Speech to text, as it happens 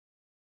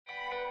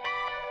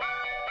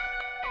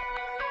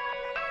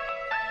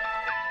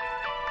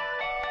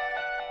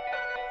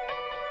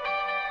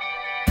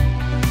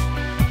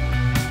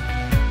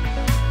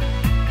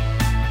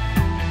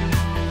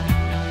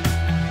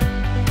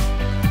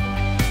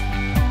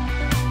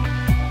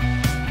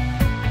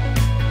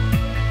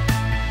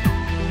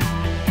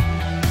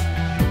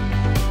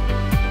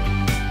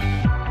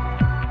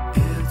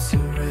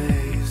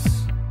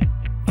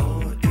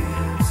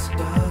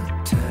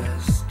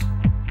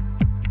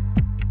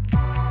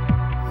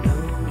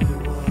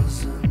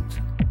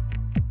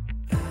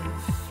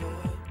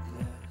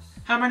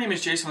Hi, my name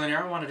is Jason Lanier.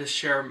 I wanted to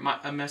share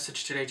a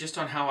message today just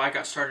on how I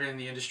got started in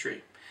the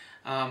industry.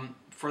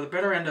 For the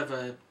better end of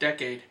a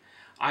decade,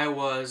 I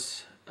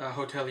was a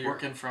hotelier,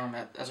 working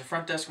as a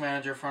front desk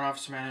manager, front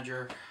office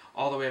manager,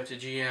 all the way up to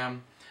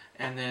GM.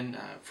 And then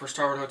for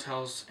Starwood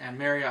Hotels and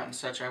Marriott and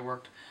such, I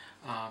worked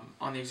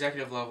on the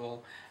executive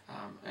level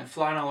and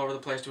flying all over the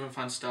place doing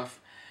fun stuff.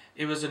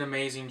 It was an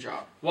amazing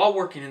job. While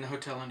working in the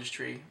hotel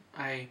industry,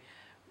 I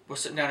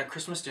was sitting down at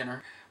Christmas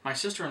dinner. My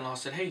sister-in-law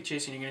said, "Hey,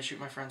 Jason, you're going to shoot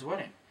my friend's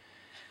wedding."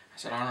 I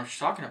said, "I don't know what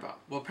you're talking about."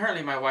 Well,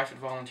 apparently my wife had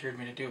volunteered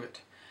me to do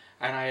it,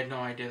 and I had no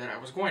idea that I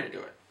was going to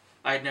do it.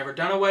 I had never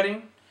done a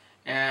wedding,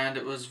 and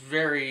it was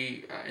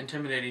very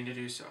intimidating to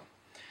do so.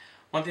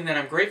 One thing that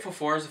I'm grateful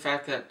for is the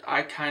fact that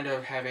I kind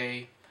of have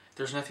a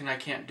 "there's nothing I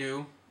can't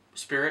do"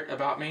 spirit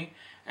about me,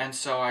 and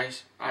so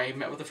I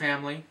met with the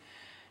family,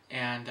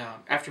 and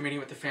after meeting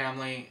with the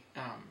family,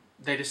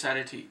 they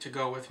decided to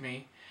go with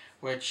me,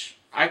 which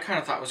I kind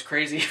of thought was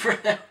crazy for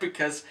them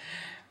because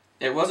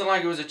it wasn't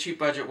like it was a cheap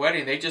budget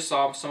wedding. They just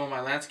saw some of my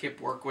landscape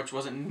work, which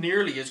wasn't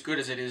nearly as good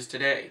as it is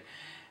today,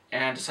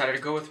 and decided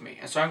to go with me.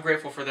 And so I'm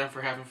grateful for them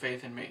for having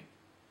faith in me.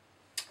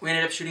 We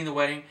ended up shooting the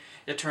wedding.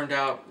 It turned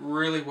out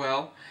really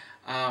well.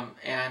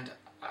 And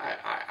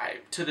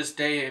I to this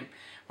day,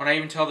 when I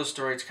even tell this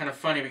story, it's kind of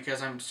funny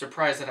because I'm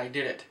surprised that I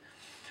did it.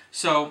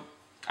 So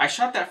I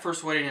shot that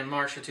first wedding in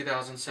March of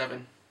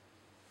 2007.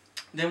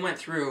 Then went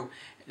through,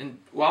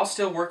 and while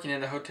still working in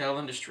the hotel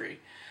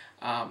industry,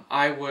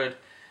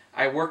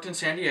 I worked in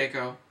San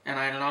Diego, and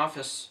I had an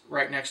office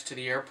right next to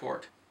the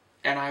airport.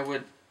 And I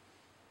would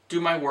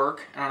do my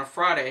work, and on a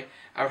Friday,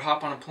 I would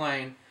hop on a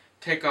plane,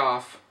 take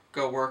off,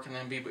 go work, and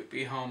then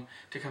be home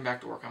to come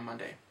back to work on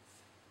Monday.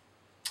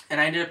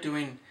 And I ended up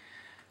doing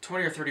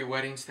 20 or 30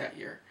 weddings that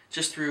year,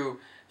 just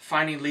through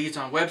finding leads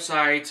on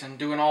websites and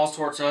doing all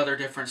sorts of other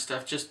different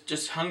stuff,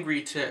 just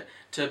hungry to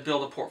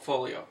build a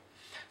portfolio.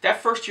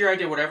 That first year I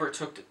did whatever it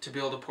took to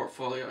build a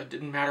portfolio. It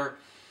didn't matter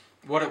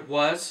what it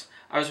was.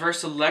 I was very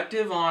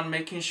selective on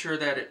making sure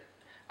that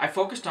I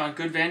focused on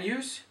good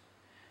venues.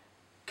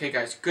 Okay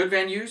guys, good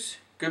venues,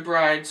 good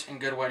brides, and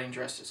good wedding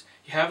dresses.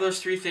 You have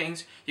those three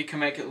things, you can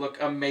make it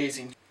look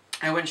amazing.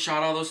 I went and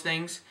shot all those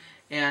things,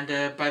 and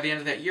by the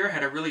end of that year I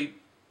had a really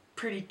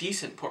pretty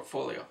decent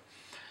portfolio.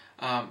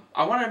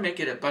 I want to make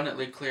it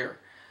abundantly clear.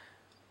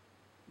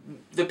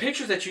 The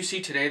pictures that you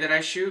see today that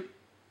I shoot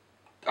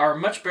are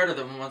much better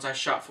than the ones I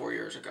shot 4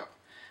 years ago.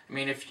 I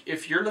mean,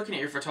 if you're looking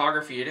at your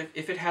photography,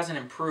 if it hasn't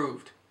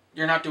improved,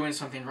 you're not doing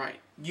something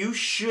right. You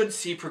should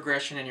see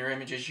progression in your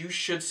images. You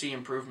should see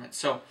improvement.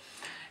 So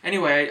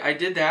anyway, I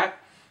did that,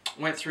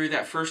 went through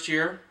that first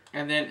year,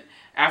 and then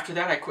after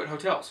that I quit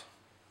hotels.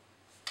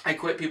 I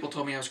quit. People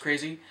told me I was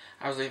crazy.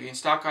 I was leaving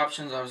stock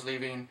options. I was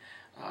leaving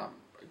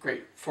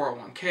great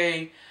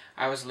 401k.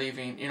 I was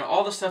leaving,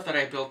 all the stuff that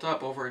I built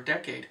up over a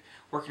decade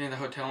working in the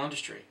hotel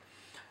industry.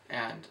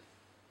 And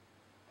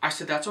I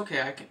said, that's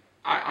okay.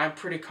 I'm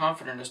pretty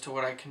confident as to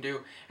what I can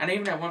do. And I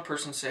even had one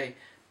person say,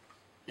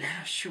 "You're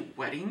going to shoot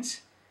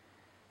weddings?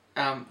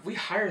 We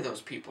hire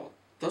those people.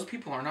 Those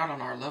people are not on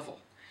our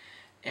level."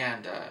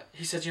 And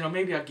he said,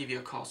 "Maybe I'll give you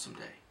a call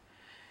someday."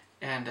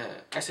 And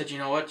I said, "You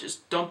know what?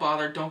 Just don't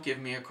bother. Don't give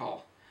me a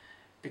call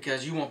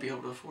because you won't be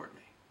able to afford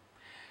me."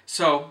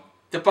 So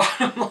the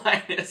bottom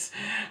line is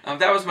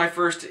that was my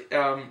first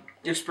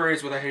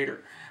experience with a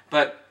hater.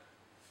 But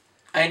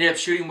I ended up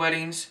shooting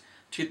weddings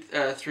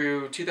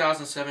through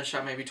 2007,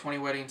 shot maybe 20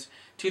 weddings.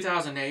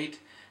 2008,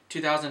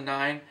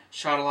 2009,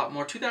 shot a lot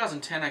more.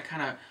 2010, I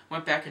kind of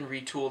went back and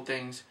retooled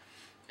things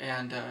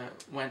and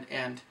went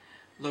and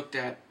looked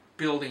at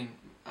building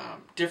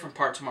different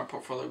parts of my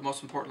portfolio,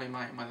 most importantly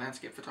my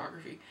landscape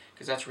photography,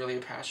 because that's really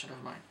a passion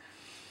of mine.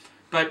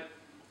 But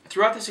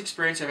throughout this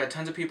experience, I've had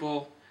tons of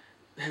people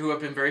who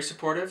have been very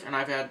supportive, and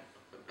I've had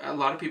a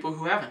lot of people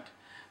who haven't.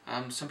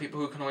 Some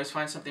people who can always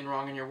find something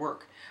wrong in your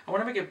work. I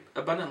want to make it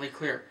abundantly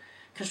clear.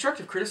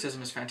 Constructive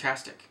criticism is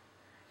fantastic.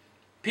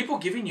 People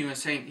giving you and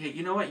saying, "Hey,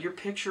 you know what, your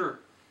picture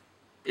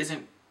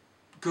isn't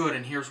good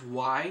and here's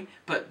why,"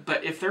 but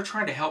if they're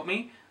trying to help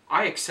me,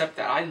 I accept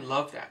that. I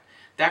love that.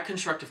 That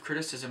constructive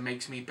criticism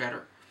makes me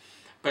better.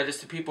 But it's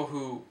the people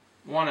who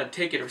want to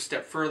take it a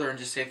step further and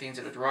just say things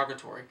that are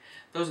derogatory.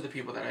 Those are the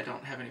people that I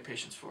don't have any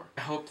patience for.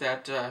 I hope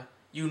that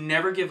you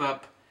never give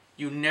up.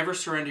 You never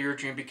surrender your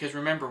dream, because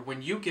remember,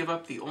 when you give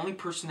up, the only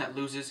person that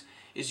loses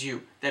is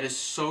you. That is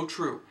so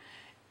true.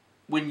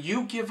 When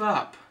you give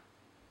up,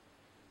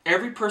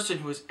 every person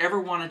who has ever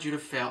wanted you to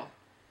fail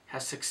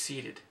has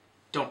succeeded.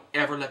 Don't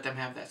ever let them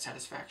have that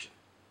satisfaction.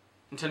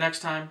 Until next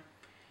time,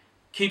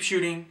 keep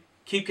shooting,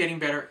 keep getting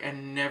better,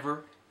 and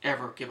never,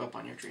 ever give up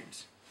on your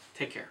dreams.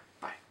 Take care.